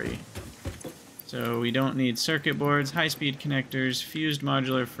inventory. So we don't need circuit boards, high-speed connectors, fused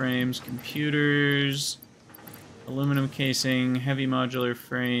modular frames, computers, aluminum casing, heavy modular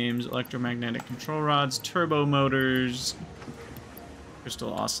frames, electromagnetic control rods, turbo motors,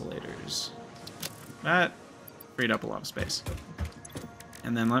 crystal oscillators. That freed up a lot of space.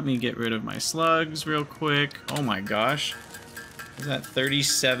 And then let me get rid of my slugs real quick. Oh my gosh. Is that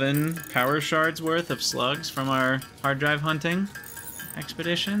 37 power shards worth of slugs from our hard drive hunting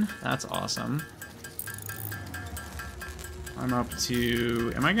expedition? That's awesome. I'm up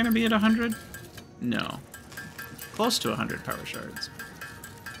to... Am I going to be at 100? No. Close to 100 power shards.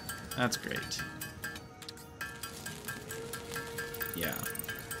 That's great. Yeah.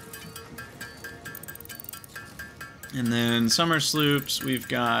 And then summer sloops, we've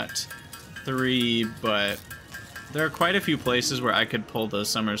got 3, but there are quite a few places where I could pull those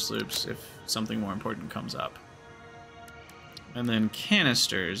summer sloops if something more important comes up. And then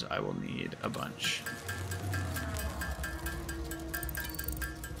canisters, I will need a bunch.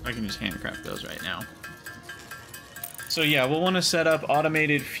 I can just handcraft those right now. So yeah, we'll want to set up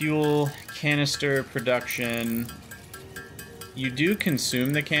automated fuel canister production. You do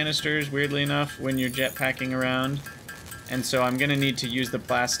consume the canisters, weirdly enough, when you're jetpacking around. And so I'm going to need to use the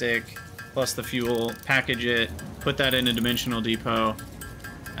plastic plus the fuel, package it, put that in a dimensional depot,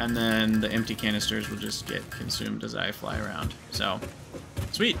 and then the empty canisters will just get consumed as I fly around. So,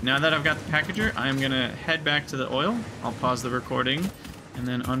 sweet. Now that I've got the packager, I'm going to head back to the oil. I'll pause the recording and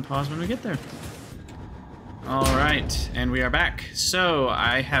then unpause when we get there. Alright, and we are back. So,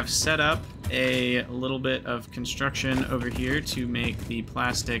 I have set up a little bit of construction over here to make the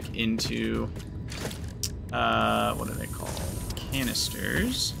plastic into, what are they called?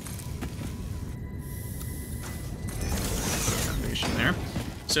 Canisters. Foundation there.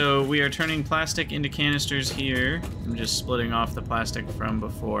 So we are turning plastic into canisters here. I'm just splitting off the plastic from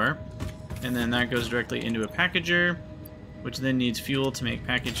before. And then that goes directly into a packager, which then needs fuel to make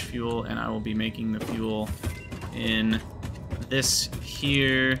packaged fuel, and I will be making the fuel in this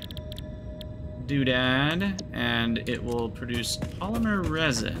here doodad, and it will produce polymer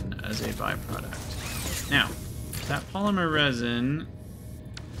resin as a byproduct. Now, that polymer resin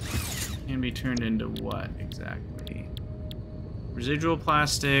can be turned into what exactly? Residual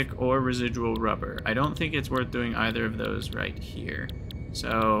plastic or residual rubber. I don't think it's worth doing either of those right here.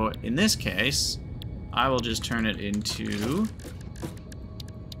 So, in this case, I will just turn it into,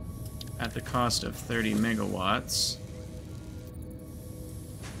 at the cost of 30 megawatts,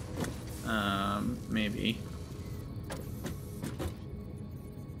 maybe.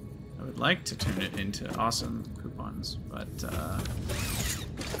 I would like to turn it into awesome coupons, but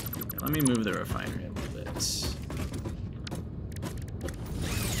let me move the refinery a little bit.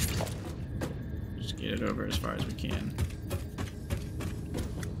 Just get it over as far as we can.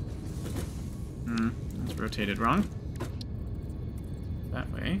 It's rotated wrong.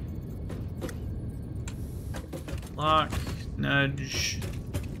 That way. Lock, nudge.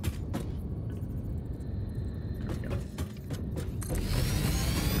 There we go.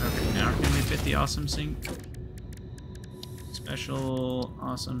 Okay, now can we fit the awesome sink? Special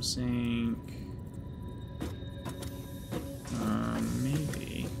awesome sink.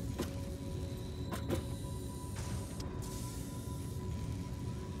 Maybe.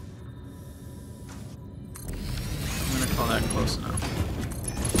 I'm gonna call that close enough.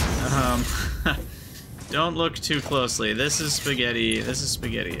 Don't look too closely. This is spaghetti. This is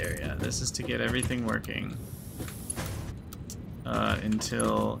spaghetti area. This is to get everything working.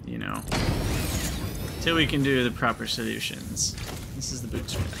 Until, you know, until we can do the proper solutions. This is the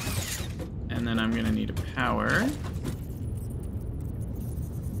bootstrap. And then I'm gonna need a power.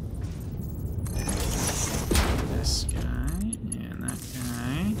 This guy, and that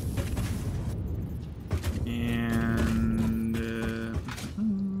guy. And,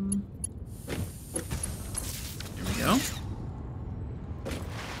 there we go.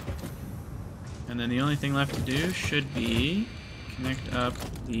 And then the only thing left to do should be connect up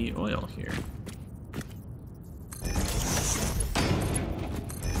the oil here.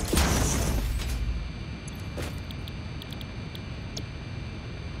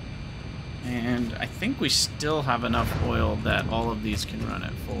 And I think we still have enough oil that all of these can run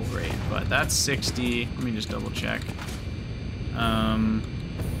at full rate, but that's 60. Let me just double check.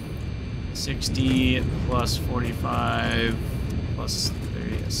 60 plus 45 plus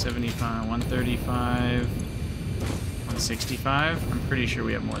 30, 75, 135, 165. I'm pretty sure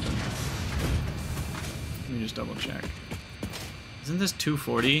we have more than that. Let me just double check. Isn't this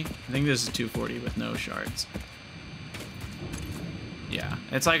 240? I think this is 240 with no shards. Yeah,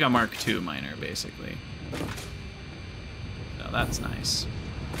 it's like a Mark II miner, basically. So that's nice.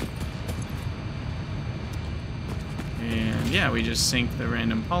 And yeah, we just sink the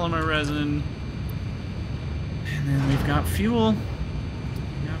random polymer resin. And then we've got fuel. We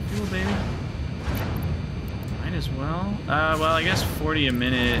got fuel, baby. Might as well. Well, I guess 40 a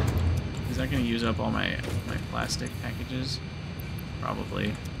minute. Is that going to use up all my plastic packages?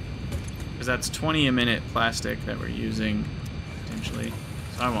 Probably. Because that's 20 a minute plastic that we're using. Potentially,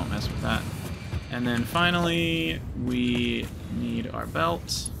 so I won't mess with that. And then finally, we need our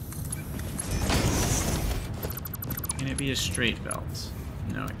belt. Can it be a straight belt?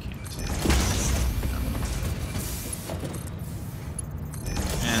 No, it can't.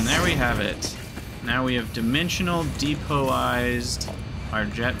 And there we have it. Now we have dimensional depoized our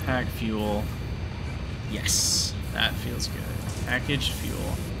jetpack fuel. Yes, that feels good. Packaged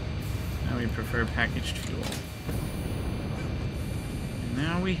fuel. Now we prefer packaged fuel.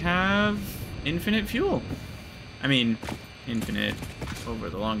 Now we have infinite fuel. I mean, infinite over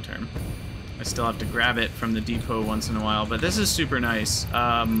the long term. I still have to grab it from the depot once in a while, but this is super nice.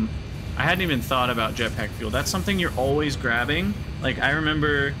 I hadn't even thought about jetpack fuel. That's something you're always grabbing. Like, I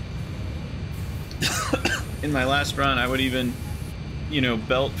remember in my last run, I would even, you know,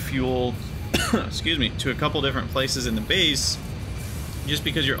 belt fuel, excuse me, to a couple different places in the base, just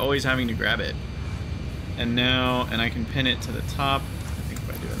because you're always having to grab it. And now, and I can pin it to the top.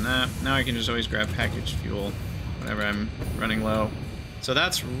 Doing that. Now I can just always grab packaged fuel whenever I'm running low. So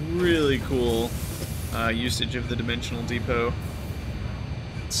that's really cool usage of the dimensional depot.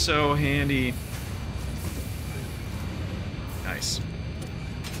 It's so handy. Nice.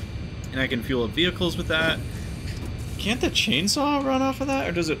 And I can fuel up vehicles with that. Can't the chainsaw run off of that,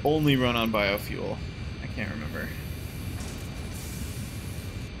 or does it only run on biofuel? I can't remember.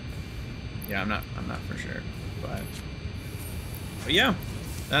 Yeah, I'm not for sure, but yeah.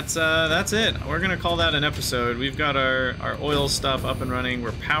 That's it. We're gonna call that an episode. We've got our oil stuff up and running.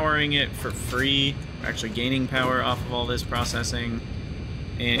 We're powering it for free. We're actually gaining power off of all this processing.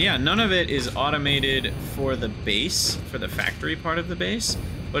 And yeah, none of it is automated for the base, for the factory part of the base,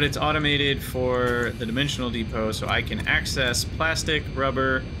 but it's automated for the dimensional depot, so I can access plastic,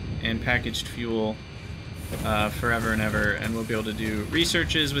 rubber, and packaged fuel forever and ever, and we'll be able to do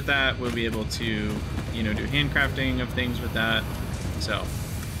researches with that. We'll be able to, you know, do handcrafting of things with that. So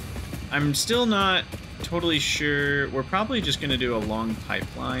I'm still not totally sure. We're probably just going to do a long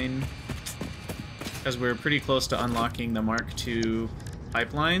pipeline because we're pretty close to unlocking the Mark II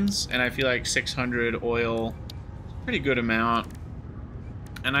pipelines, and I feel like 600 oil, pretty good amount,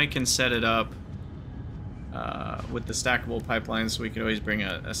 and I can set it up with the stackable pipelines so we could always bring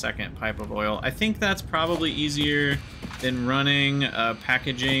a second pipe of oil. I think that's probably easier than running a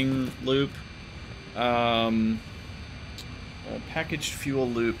packaging loop. A packaged fuel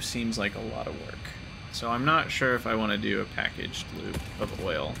loop seems like a lot of work, so I'm not sure if I want to do a packaged loop of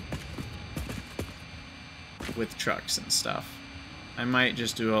oil with trucks and stuff. I might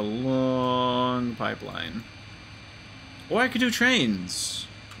just do a long pipeline, or I could do trains.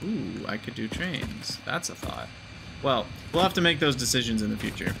 Ooh, I could do trains. That's a thought. Well, we'll have to make those decisions in the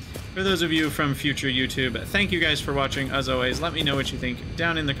future. For those of you from future YouTube, thank you guys for watching. As always, let me know what you think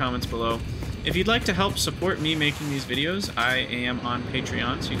down in the comments below. If you'd like to help support me making these videos, I am on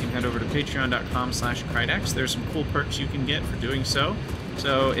Patreon, so you can head over to patreon.com/Krydex. There's some cool perks you can get for doing so.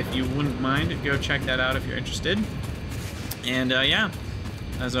 So if you wouldn't mind, go check that out if you're interested. And yeah,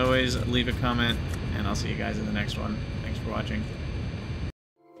 as always, leave a comment, and I'll see you guys in the next one. Thanks for watching.